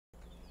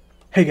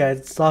Hey guys,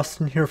 it's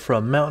Austin here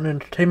from Mountain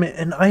Entertainment,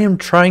 and I am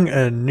trying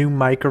a new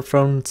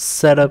microphone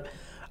setup.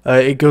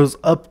 It goes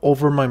up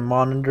over my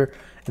monitor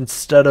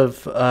instead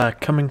of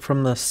coming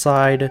from the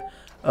side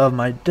of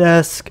my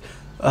desk.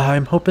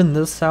 I'm hoping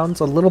this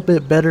sounds a little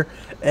bit better,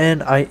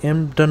 and I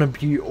am gonna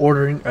be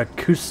ordering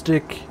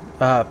acoustic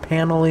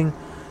paneling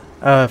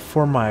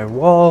for my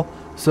wall,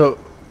 so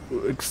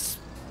expect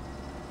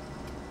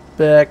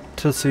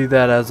to see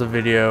that as a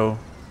video.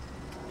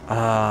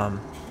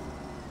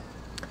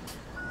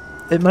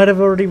 It might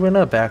have already went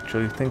up,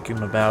 actually, thinking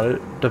about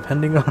it,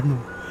 depending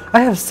on...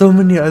 I have so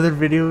many other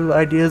video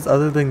ideas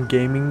other than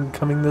gaming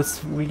coming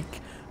this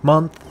week.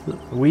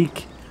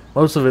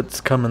 Most of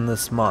it's coming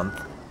this month,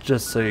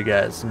 just so you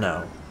guys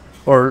know.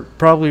 Or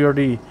probably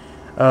already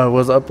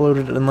was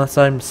uploaded unless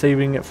I'm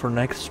saving it for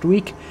next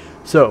week.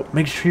 So,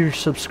 make sure you're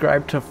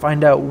subscribed to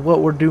find out what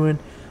we're doing.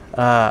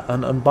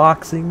 An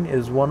unboxing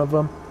is one of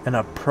them, and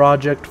a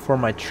project for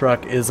my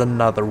truck is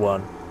another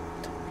one.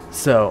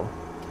 So...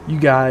 you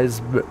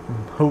guys,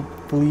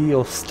 hopefully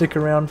you'll stick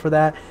around for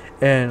that,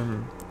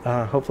 and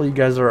hopefully you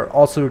guys are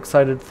also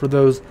excited for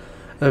those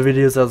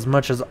videos as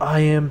much as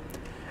I am.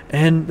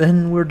 And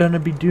then we're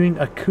gonna be doing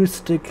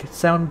acoustic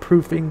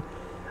soundproofing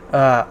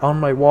on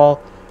my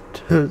wall.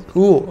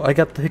 Ooh, I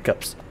got the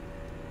hiccups,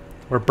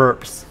 or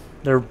burps.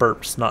 They're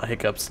burps, not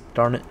hiccups.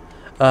 Darn it.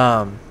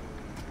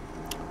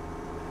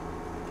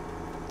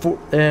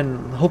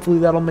 And hopefully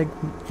that'll make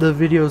the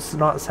videos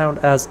not sound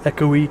as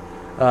echoey.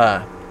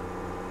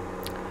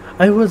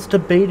 I was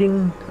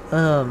debating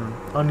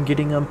on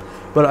getting them,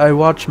 but I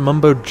watched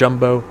Mumbo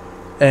Jumbo,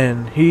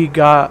 and he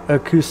got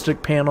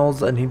acoustic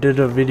panels, and he did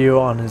a video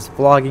on his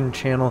vlogging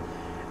channel,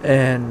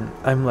 and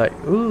I'm like,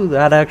 ooh,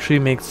 that actually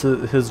makes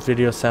his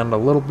video sound a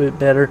little bit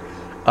better.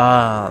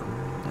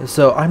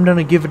 So I'm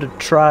gonna give it a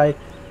try.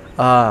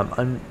 Yeah,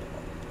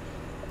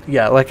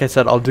 like I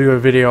said, I'll do a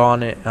video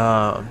on it,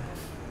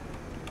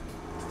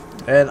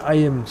 and I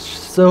am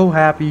so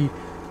happy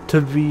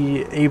to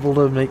be able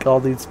to make all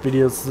these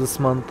videos this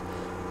month.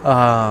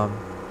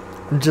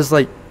 I'm just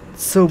like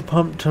so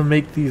pumped to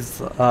make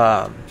these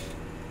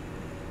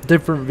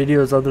different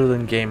videos other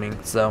than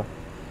gaming. So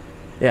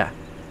yeah,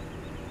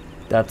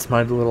 that's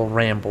my little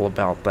ramble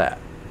about that.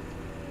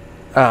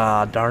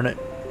 Darn it,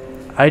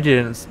 I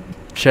didn't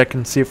check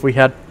and see if we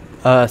had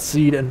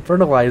seed and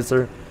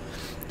fertilizer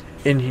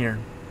in here.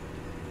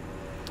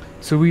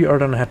 So we are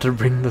gonna have to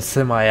bring the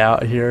semi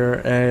out here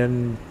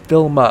and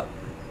fill them up.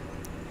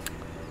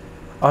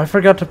 Oh, I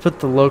forgot to put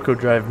the Loco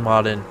Drive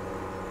mod in.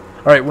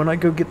 Alright, when I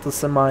go get the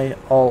semi,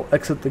 I'll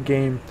exit the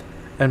game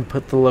and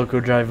put the Loco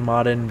Drive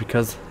mod in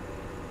because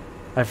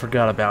I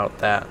forgot about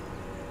that.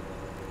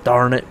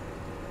 Darn it.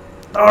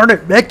 Darn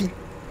it, Becky!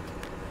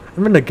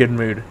 I'm in a good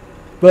mood.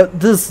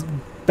 But this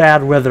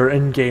bad weather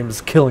in game is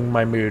killing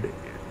my mood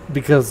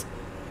because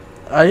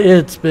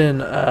it's been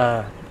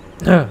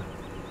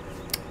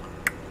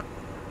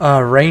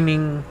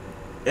raining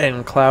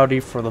and cloudy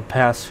for the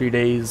past few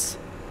days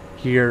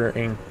here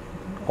in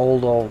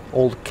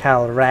old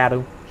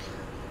Colorado,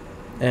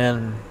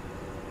 and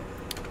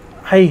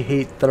I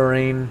hate the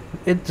rain.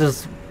 It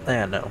just, I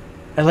don't know.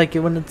 I like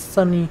it when it's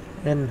sunny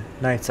and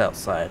nice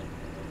outside.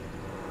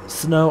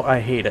 Snow, I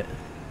hate it.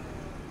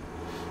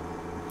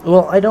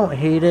 Well, I don't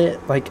hate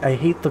it, like I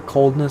hate the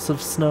coldness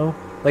of snow.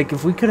 Like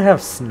if we could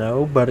have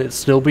snow but it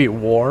still be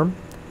warm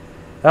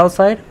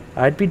outside,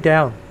 I'd be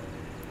down.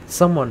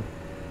 Someone,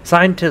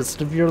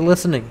 scientist, if you're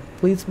listening,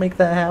 please make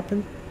that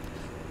happen.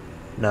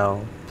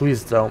 No,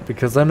 please don't,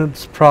 because then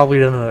it's probably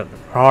gonna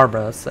harm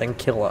us and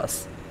kill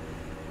us.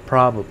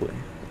 Probably.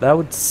 That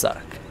would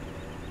suck.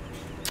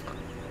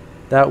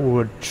 That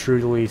would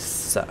truly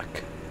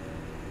suck.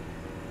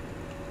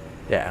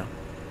 Yeah.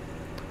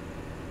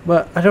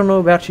 But I don't know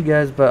about you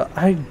guys, but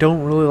I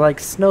don't really like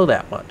snow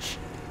that much.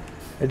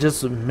 It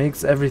just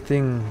makes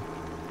everything,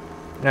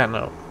 I don't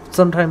know.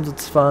 Sometimes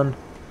it's fun.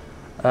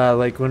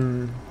 Like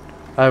when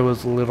I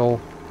was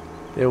little,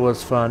 it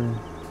was fun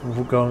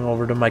going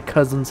over to my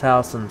cousin's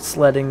house and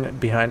sledding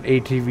behind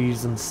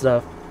ATVs and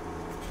stuff.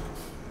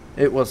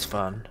 It was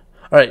fun.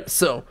 Alright,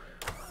 so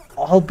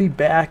I'll be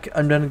back.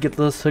 I'm gonna get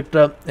this hooked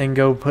up and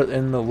go put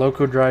in the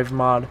Loco Drive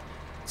mod.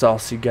 So I'll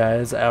see you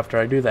guys after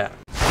I do that.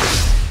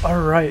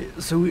 Alright,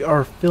 so we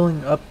are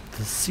filling up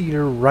the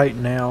cedar right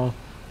now.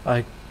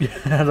 I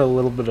had a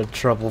little bit of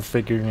trouble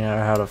figuring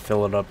out how to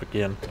fill it up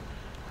again.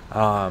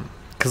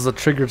 Because the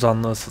triggers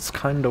on this is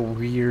kind of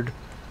weird.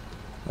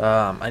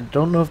 I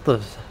don't know if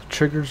the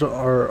triggers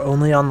are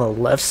only on the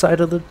left side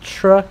of the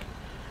truck,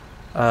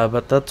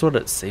 but that's what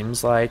it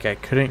seems like. I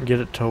couldn't get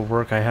it to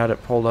work. I had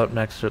it pulled up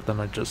next to it, then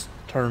I just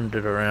turned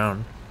it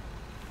around.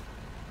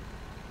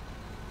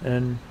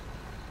 And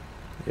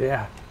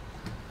yeah,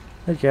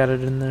 look at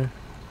it in there.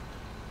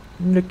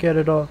 Look at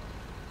it all.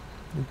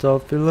 It's all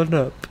filling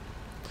up.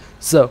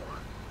 So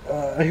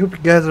I hope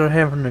you guys are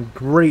having a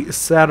great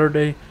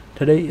Saturday.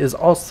 Today is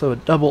also a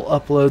double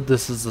upload.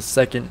 This is the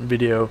second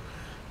video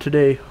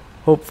today,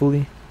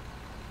 hopefully.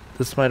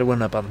 This might have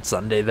went up on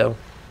Sunday though.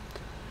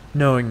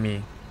 Knowing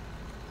me,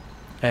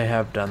 I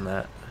have done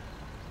that.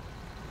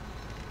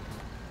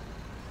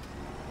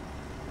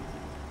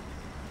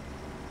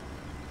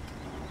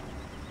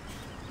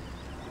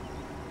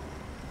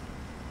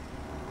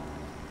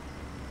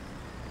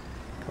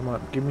 Come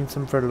on, give me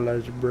some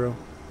fertilizer, bro.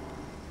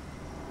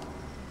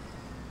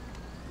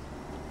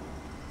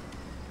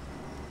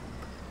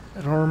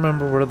 I don't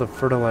remember where the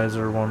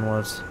fertilizer one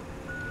was.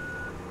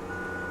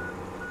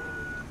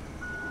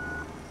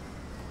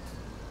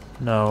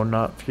 No,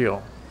 not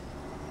fuel.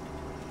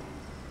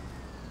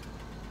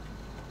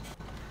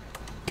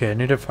 Okay, I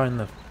need to find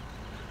the...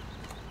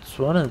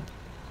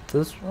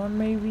 This one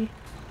maybe?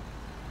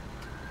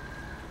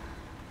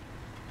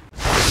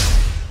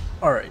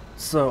 Alright,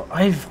 so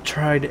I've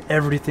tried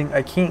everything.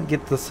 I can't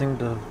get this thing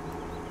to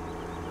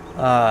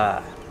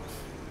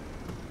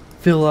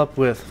fill up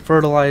with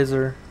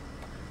fertilizer.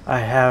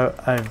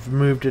 I've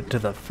moved it to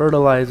the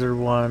fertilizer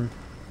one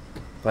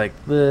like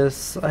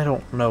this. I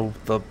don't know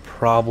the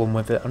problem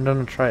with it. I'm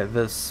gonna try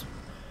this.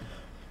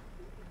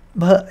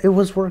 But it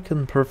was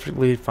working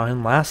perfectly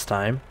fine last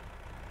time.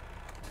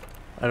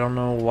 I don't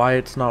know why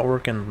it's not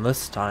working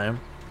this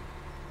time.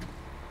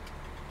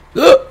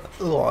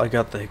 Oh, I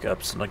got the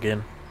hiccups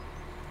again.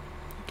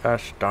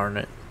 Gosh darn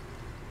it.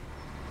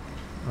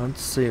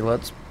 Let's see,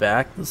 let's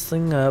back this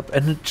thing up.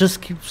 And it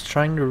just keeps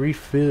trying to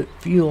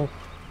refuel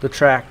the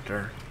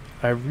tractor.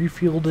 I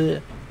refueled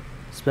it.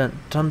 Spent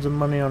tons of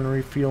money on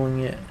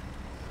refueling it.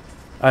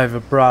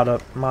 I've brought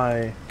up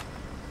my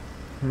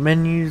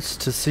menus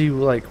to see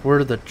like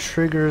where the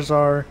triggers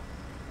are.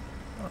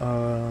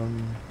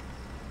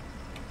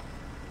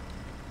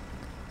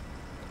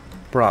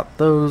 Brought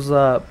those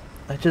up.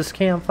 I just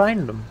can't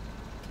find them.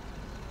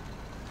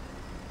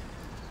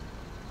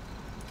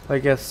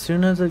 Like as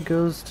soon as it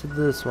goes to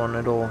this one,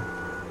 it'll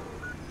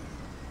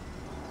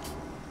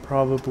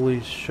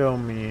probably show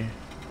me.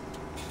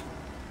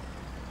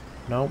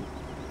 Nope,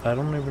 I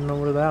don't even know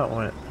where that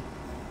went.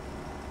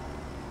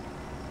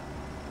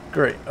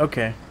 Great,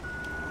 okay.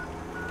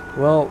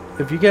 Well,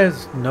 if you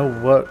guys know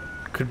what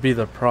could be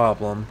the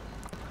problem,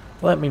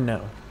 let me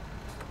know.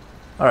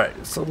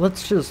 Alright, so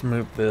let's just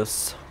move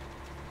this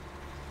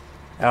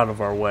out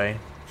of our way.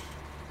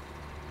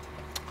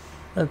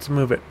 Let's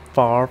move it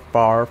far,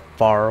 far,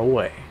 far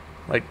away.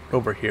 Like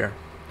over here.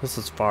 This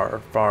is far,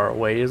 far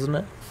away, isn't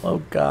it? Oh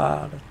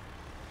God.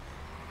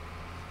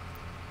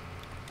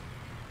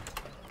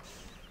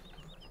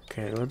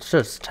 Okay, let's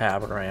just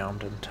tab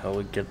around until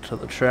we get to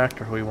the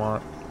tractor we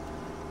want.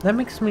 That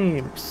makes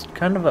me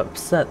kind of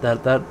upset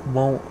that that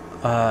won't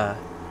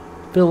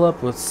fill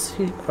up with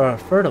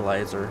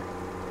fertilizer.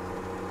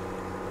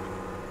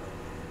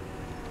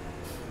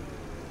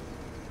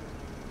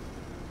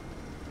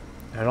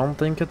 I don't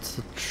think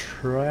it's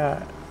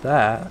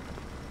that.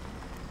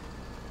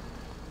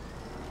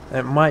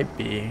 It might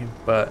be,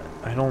 but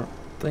I don't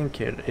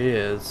think it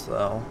is,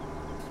 though.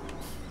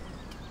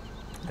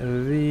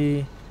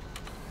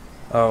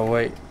 Oh,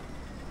 wait.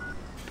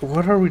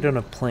 What are we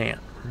gonna plant?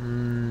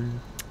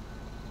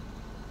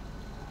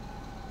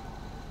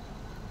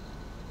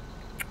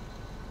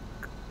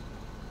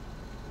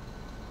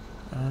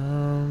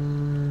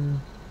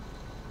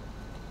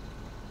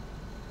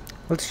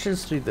 Let's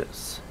just do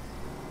this.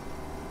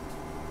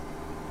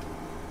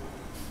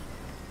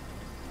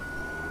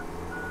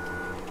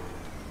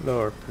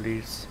 Lower,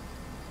 please.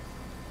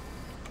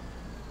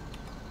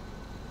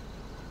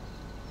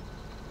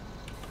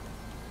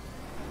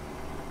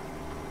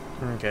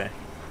 Okay.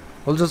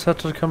 We'll just have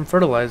to come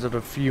fertilize it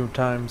a few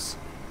times.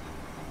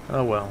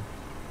 Oh well.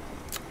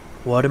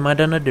 What am I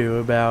gonna do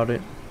about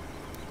it?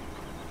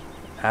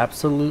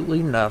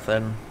 Absolutely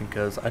nothing,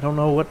 because I don't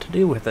know what to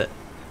do with it.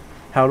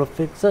 How to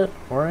fix it,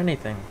 or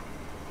anything.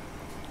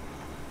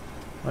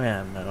 Oh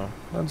yeah, no.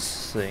 Let's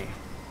see.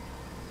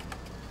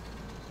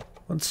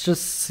 Let's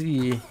just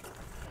see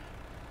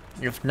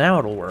if now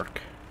it'll work.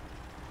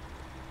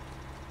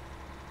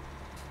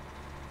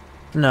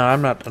 No,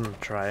 I'm not gonna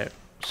try it.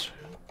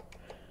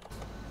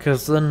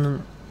 Because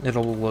then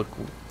it'll look,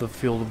 the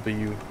field will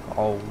be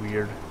all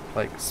weird.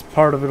 Like,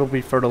 part of it'll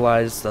be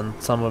fertilized and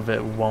some of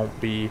it won't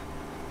be.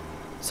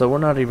 So we're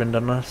not even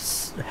gonna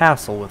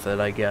hassle with it,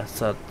 I guess.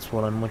 That's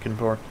what I'm looking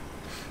for.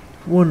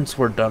 Once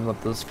we're done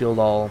with this field,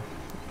 I'll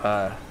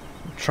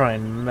try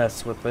and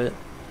mess with it.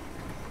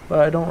 But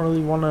I don't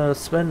really want to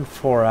spend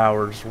 4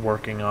 hours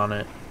working on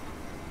it.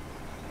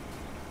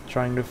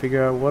 Trying to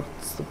figure out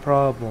what's the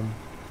problem.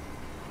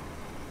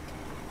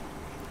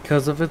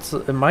 Because if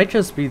it might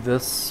just be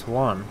this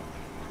one.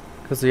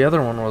 Because the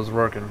other one was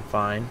working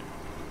fine.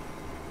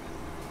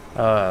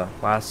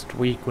 Last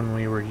week when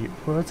we were...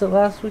 Was it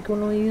last week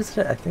when we used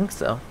it? I think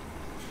so.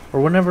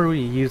 Or whenever we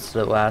used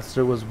it last,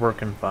 it was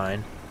working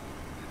fine.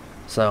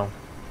 So,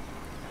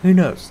 who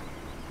knows?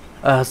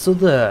 So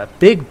the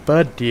Big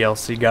Bud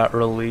DLC got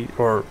released,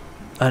 or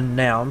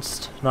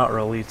announced, not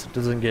released. It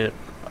doesn't get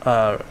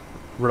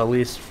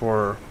released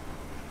for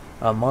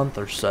a month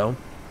or so.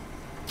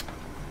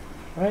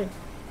 Right?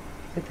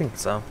 I think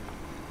so.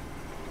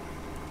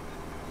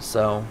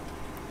 So,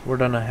 we're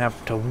gonna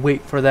have to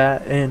wait for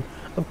that, and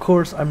of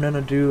course I'm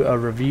gonna do a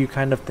review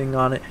kind of thing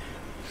on it.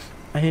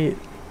 I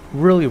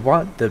really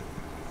want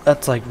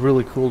that's like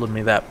really cool to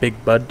me, that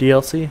Big Bud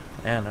DLC.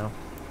 I don't know.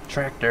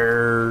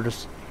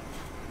 Tractors.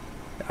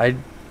 I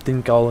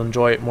think I'll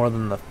enjoy it more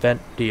than the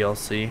Fent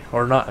DLC.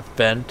 Or not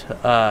Fent,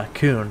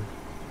 Coon.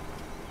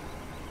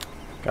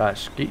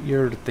 Gosh, get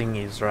your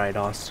thingies right,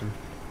 Austin.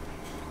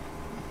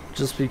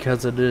 Just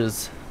because it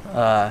is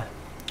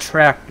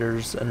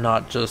tractors and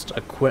not just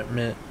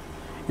equipment.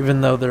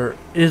 Even though there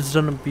is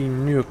going to be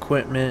new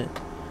equipment,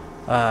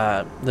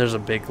 there's a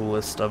big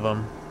list of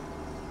them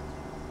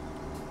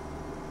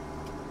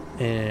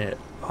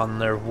on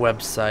their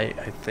website.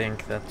 I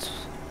think that's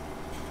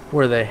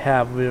where they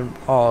have them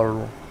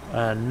all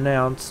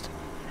announced.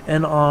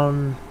 And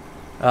on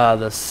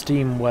the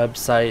Steam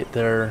website,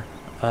 they're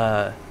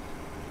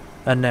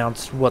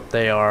announced what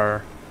they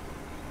are.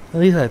 At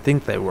least I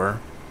think they were.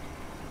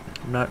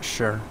 I'm not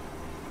sure.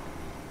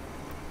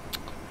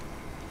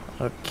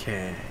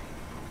 Okay.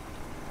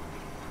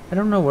 I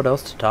don't know what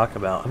else to talk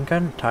about. I'm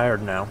kind of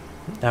tired now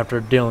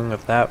after dealing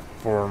with that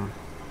for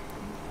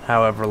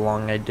however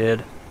long I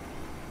did.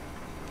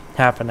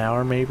 Half an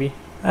hour maybe?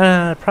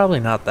 Probably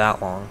not that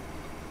long.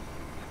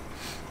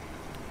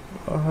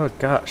 Oh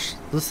gosh,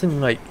 this thing,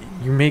 like,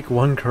 you make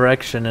one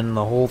correction and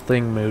the whole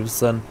thing moves,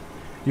 then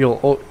you'll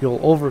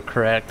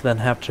overcorrect, then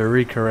have to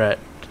recorrect,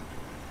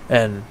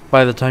 and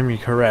by the time you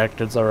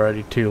correct it's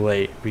already too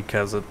late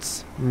because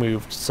it's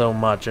moved so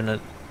much and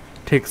it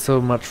takes so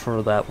much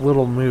for that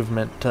little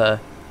movement to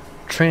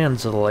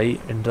translate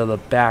into the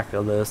back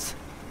of this.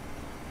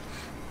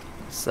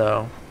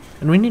 So,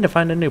 and we need to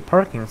find a new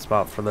parking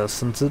spot for this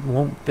since it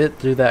won't fit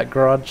through that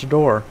garage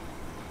door.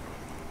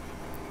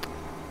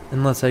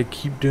 Unless I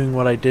keep doing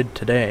what I did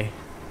today.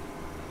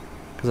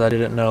 Because I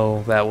didn't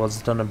know that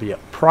was going to be a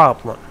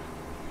problem.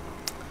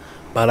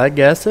 But I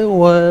guess it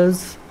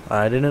was.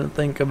 I didn't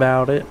think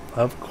about it.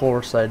 Of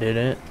course I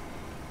didn't.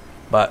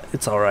 But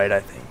it's alright, I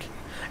think.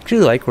 I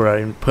actually like where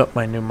I put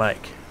my new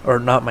mic. Or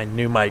not my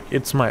new mic.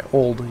 It's my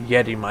old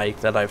Yeti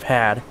mic that I've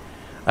had.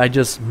 I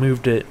just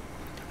moved it.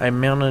 I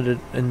mounted it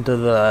into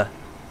the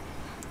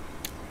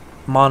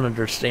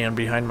monitor stand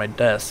behind my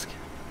desk.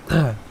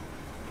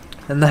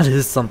 And that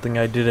is something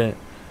I didn't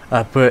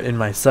put in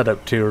my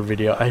setup tour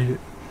video.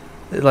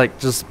 It like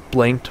just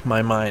blanked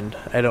my mind.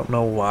 I don't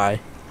know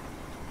why.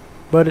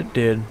 But it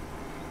did.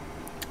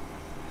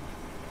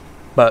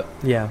 But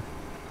yeah.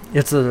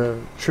 It's a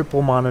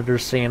triple monitor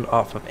stand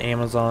off of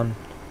Amazon.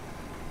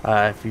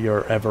 If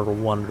you're ever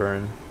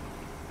wondering.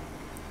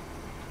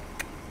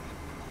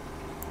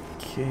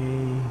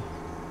 Okay.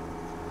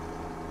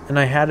 And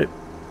I had it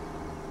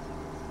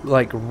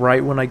like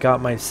right when I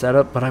got my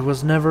setup, but I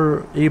was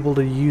never able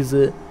to use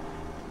it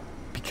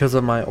because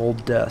of my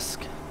old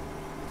desk.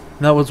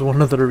 And that was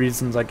one of the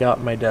reasons I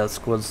got my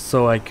desk, was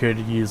so I could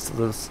use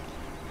this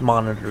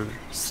monitor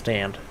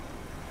stand.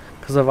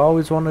 Because I've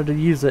always wanted to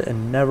use it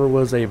and never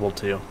was able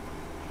to.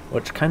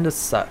 Which kind of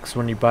sucks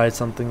when you buy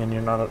something and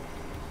you're not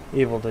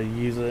able to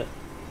use it.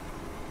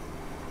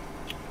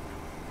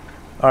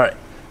 Alright,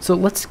 so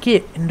let's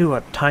get into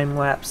a time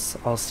lapse.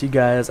 I'll see you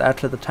guys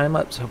after the time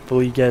lapse.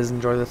 Hopefully you guys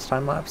enjoy this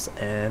time lapse,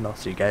 and I'll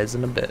see you guys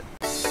in a bit.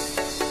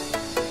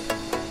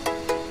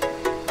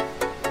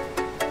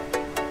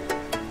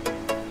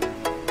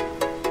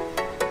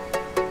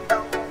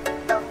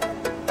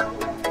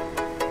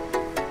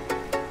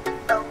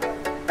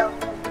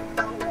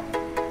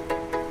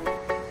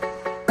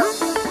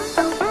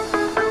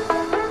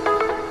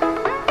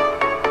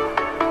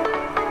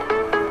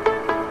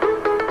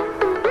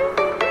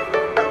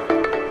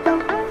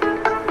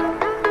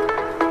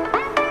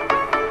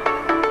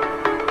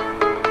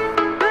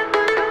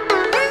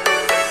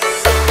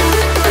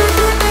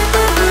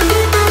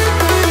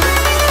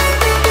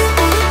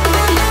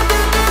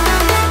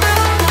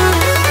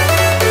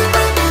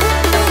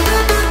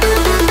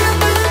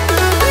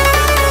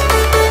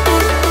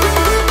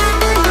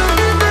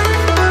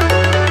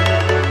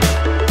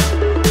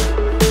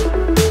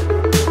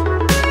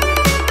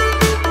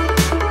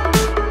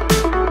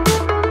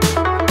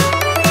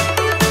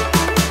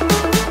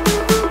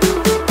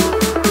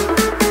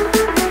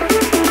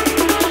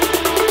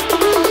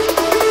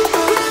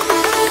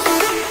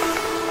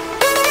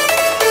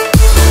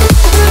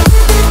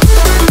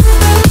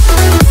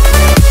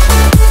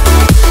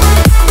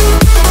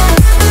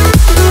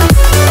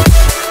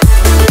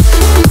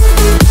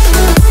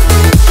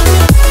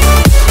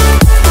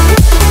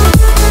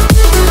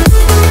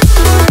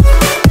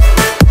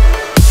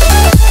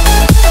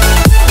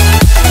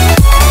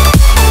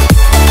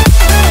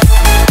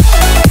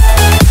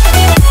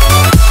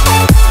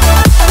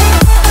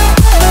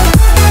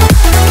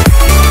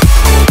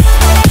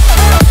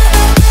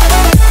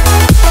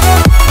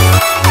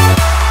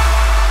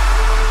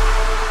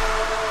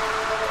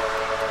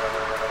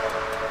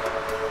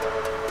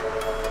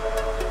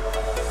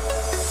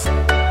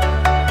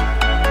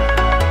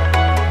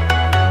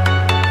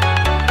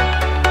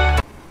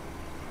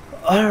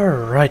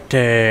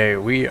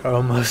 Alrighty, we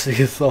almost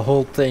used the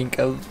whole tank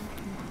of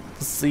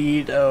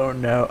seed. Oh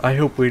no, I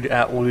hope we'd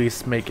at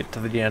least make it to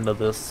the end of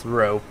this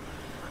row.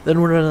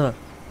 Then we're gonna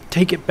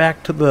take it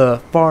back to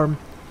the farm,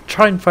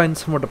 try and find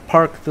somewhere to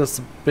park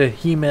this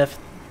behemoth.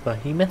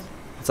 Behemoth?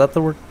 Is that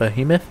the word?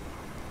 Behemoth?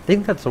 I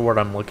think that's the word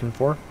I'm looking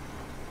for.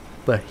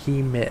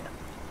 Behemoth.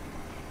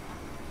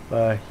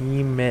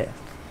 Behemoth.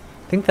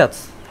 I think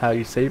that's how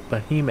you say it,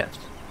 behemoth.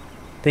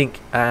 I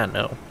don't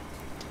know.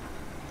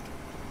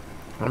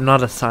 I'm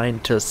not a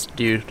scientist,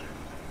 dude.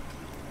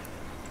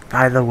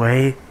 By the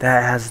way,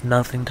 that has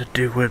nothing to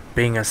do with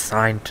being a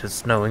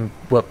scientist, knowing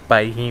what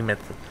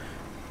behemoth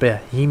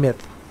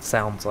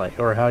sounds like,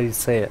 or how you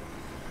say it.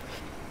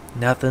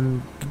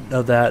 Nothing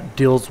of that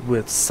deals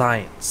with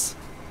science.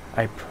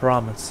 I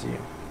promise you.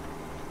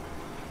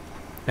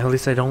 At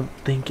least I don't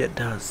think it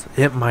does.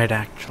 It might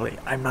actually.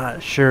 I'm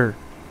not sure.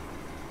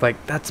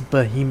 Like, that's a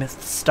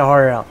behemoth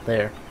star out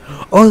there.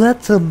 Oh,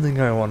 that's something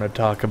I want to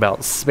talk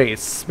about.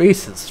 Space.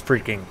 Space is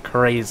freaking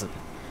crazy.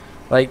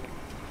 Like,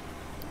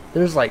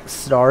 there's like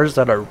stars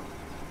that are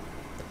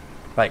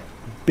like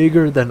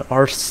bigger than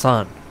our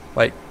sun.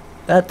 Like,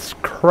 that's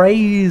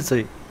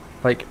crazy.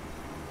 Like,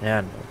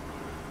 yeah, no.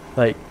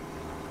 Like,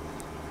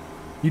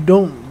 you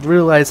don't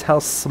realize how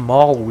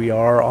small we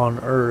are on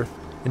Earth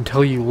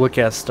until you look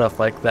at stuff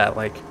like that.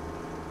 Like,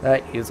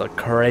 that is a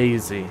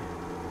crazy.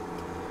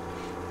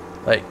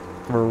 Like,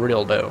 for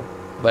real though.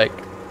 Like,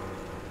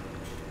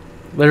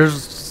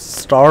 there's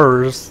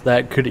stars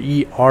that could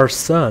eat our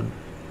sun.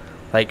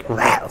 Like,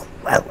 wow.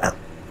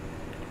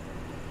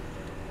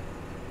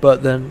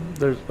 But then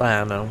there's, I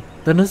don't know.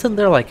 Then isn't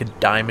there like a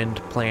diamond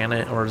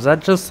planet? Or is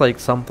that just like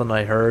something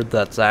I heard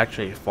that's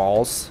actually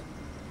false?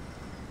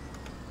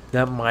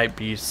 That might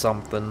be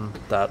something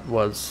that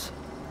was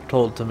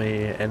told to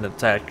me and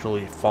it's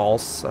actually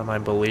false and I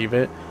believe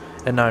it.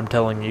 And now I'm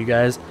telling you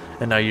guys.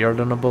 And now you're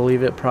gonna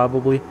believe it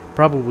probably.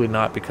 Probably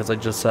not, because I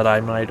just said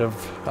I might have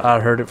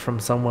heard it from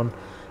someone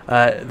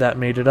that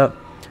made it up.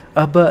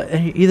 But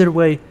either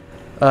way,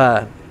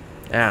 I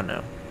don't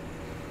know.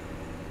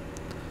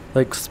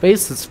 Like,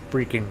 space is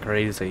freaking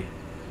crazy.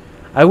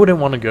 I wouldn't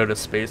want to go to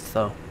space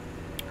though.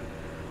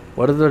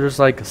 What if there's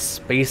like a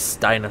space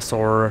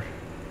dinosaur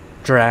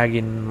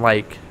dragon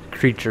like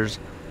creatures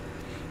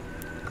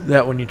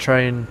that when you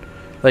try and,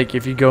 like,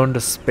 if you go into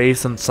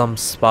space in some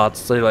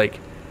spots they like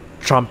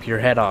chomp your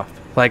head off,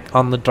 like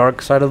on the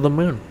dark side of the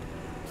moon.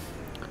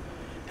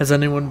 Has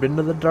anyone been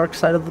to the dark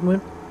side of the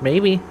moon?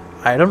 Maybe.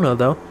 I don't know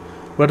though.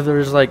 What if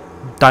there's like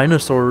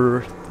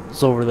dinosaurs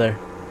over there?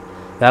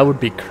 That would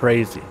be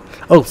crazy.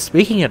 Oh,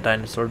 speaking of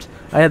dinosaurs,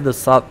 I had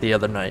this thought the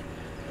other night.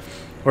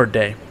 Or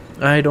day.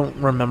 I don't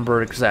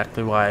remember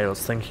exactly why I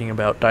was thinking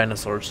about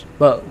dinosaurs.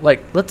 But,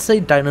 like, let's say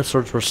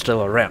dinosaurs were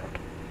still around.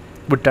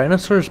 Would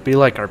dinosaurs be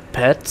like our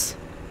pets?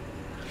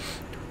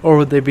 Or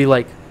would they be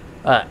like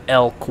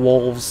elk,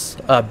 wolves,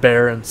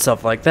 bear, and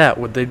stuff like that?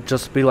 Would they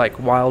just be like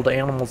wild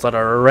animals that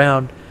are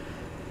around,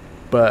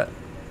 but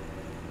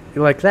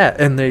like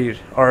that, and they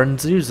are in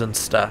zoos and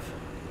stuff?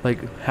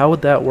 Like, how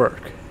would that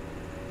work?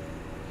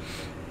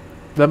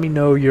 Let me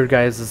know your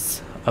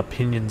guys'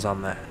 opinions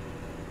on that.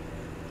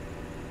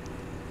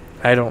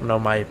 I don't know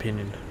my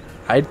opinion.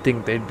 I'd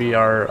think they'd be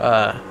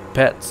our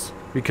pets,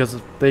 because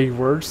if they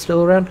were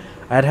still around,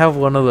 I'd have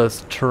one of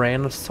those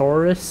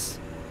Tyrannosaurus.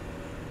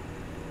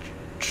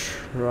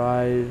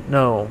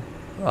 Pterodon?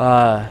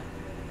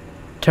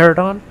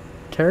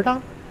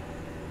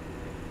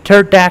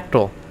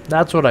 Pterodactyl.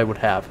 That's what I would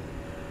have.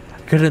 I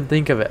couldn't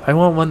think of it. I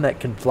want one that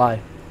can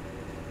fly.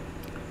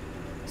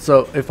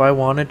 So if I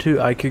wanted to,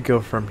 I could go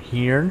from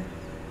here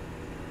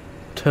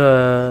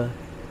to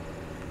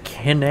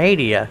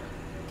Canada.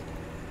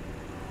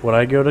 Would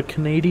I go to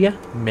Canada?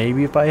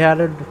 Maybe if I had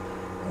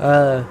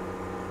a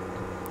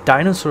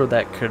dinosaur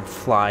that could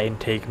fly and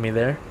take me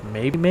there.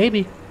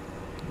 Maybe.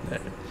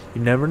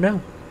 You never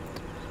know.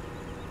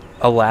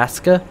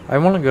 Alaska? I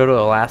want to go to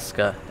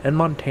Alaska and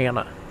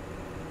Montana.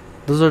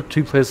 Those are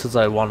two places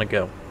I want to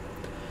go.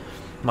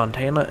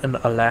 Montana and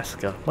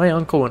Alaska. My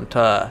uncle went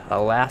to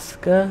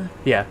Alaska,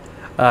 yeah,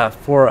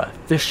 for a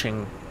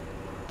fishing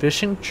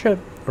trip,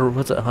 or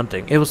was it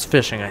hunting? It was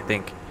fishing, I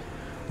think,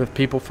 with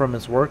people from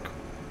his work.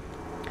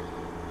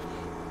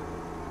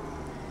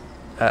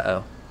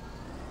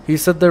 He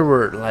said there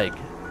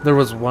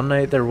was one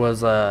night there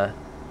was a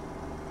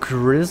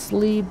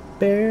grizzly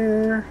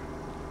bear.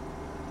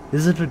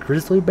 Is it a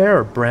grizzly bear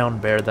or brown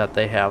bear that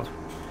they have?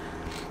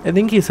 I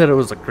think he said it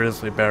was a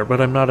grizzly bear, but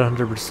I'm not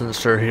 100%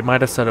 sure. He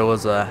might have said it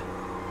was the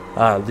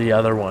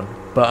other one,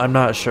 but I'm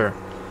not sure.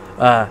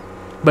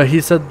 But he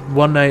said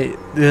one night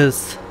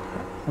this,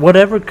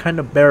 whatever kind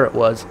of bear it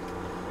was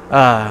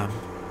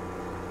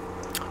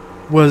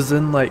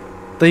in, like,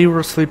 they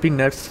were sleeping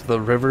next to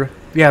the river.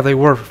 Yeah, they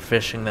were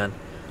fishing then.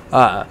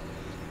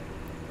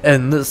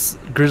 And this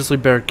grizzly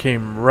bear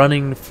came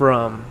running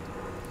from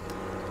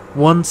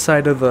one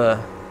side of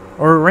the,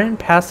 or ran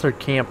past their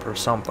camp or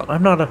something.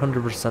 I'm not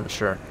 100%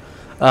 sure.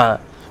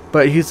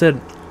 But he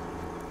said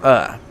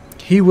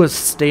he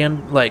was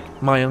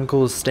like, my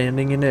uncle was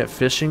standing in it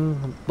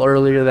fishing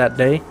earlier that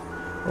day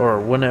or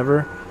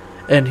whenever,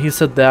 and he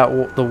said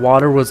that the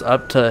water was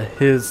up to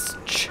his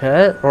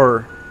chest,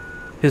 or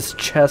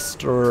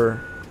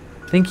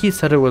I think he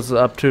said it was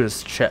up to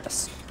his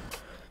chest.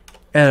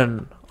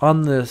 And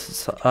on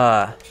this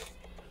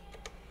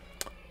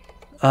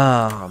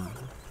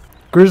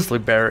grizzly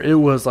bear, it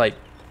was like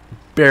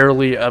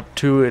barely up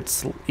to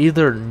its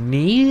either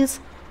knees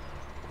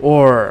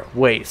or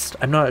waste.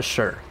 I'm not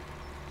sure.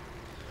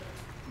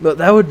 But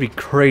that would be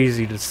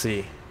crazy to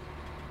see.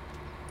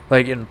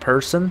 Like in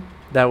person,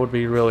 that would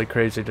be really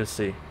crazy to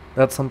see.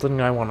 That's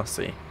something I want to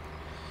see.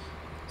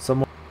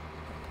 Someone,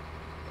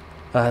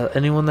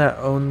 anyone that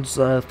owns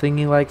a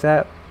thingy like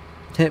that,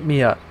 hit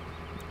me up.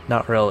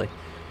 Not really.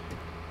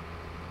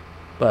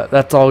 But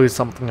that's always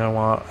something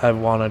I've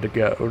wanted to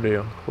go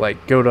do.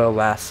 Like go to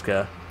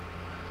Alaska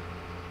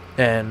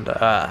and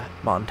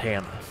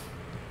Montana.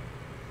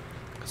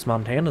 Because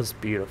Montana's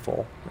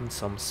beautiful in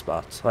some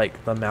spots.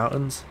 Like the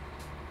mountains.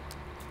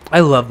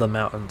 I love the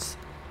mountains.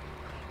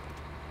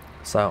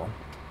 So,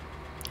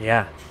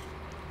 yeah.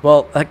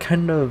 Well, that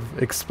kind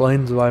of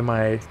explains why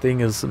my thing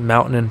is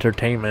mountain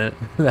entertainment.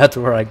 That's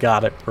where I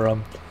got it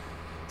from.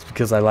 It's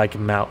because I like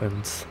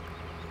mountains.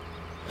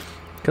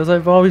 Because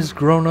I've always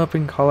grown up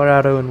in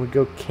Colorado and we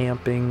go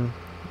camping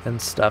and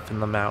stuff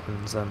in the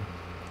mountains, and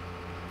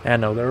I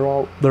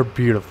know they're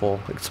beautiful,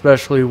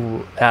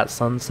 especially at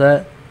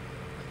sunset.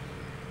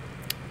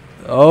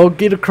 Oh,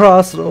 get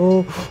across!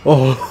 Oh.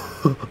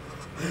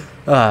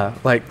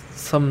 Like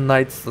some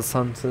nights the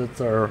sunsets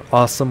are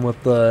awesome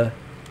with the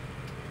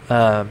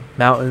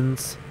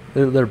mountains.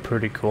 They're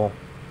pretty cool.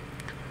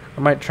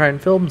 I might try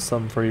and film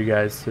some for you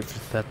guys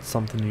if that's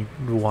something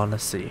you want to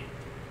see.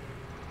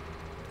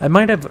 I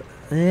might have.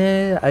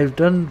 I've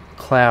done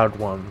cloud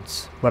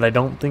ones, but I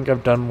don't think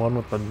I've done one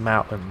with the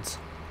mountains.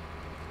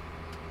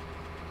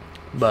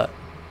 But,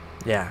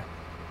 yeah.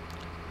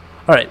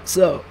 Alright,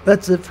 so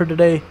that's it for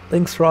today.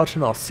 Thanks for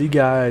watching. I'll see you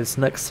guys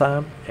next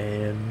time,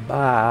 and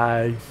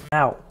bye.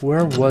 Now,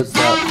 where was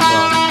that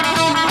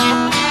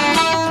from?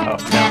 Oh,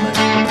 down there.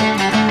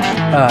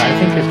 I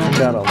think it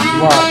turned out a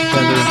lot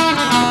better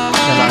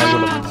than I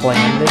would have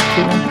planned it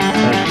to.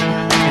 Like,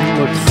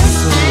 it looks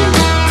so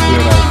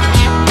good, I think.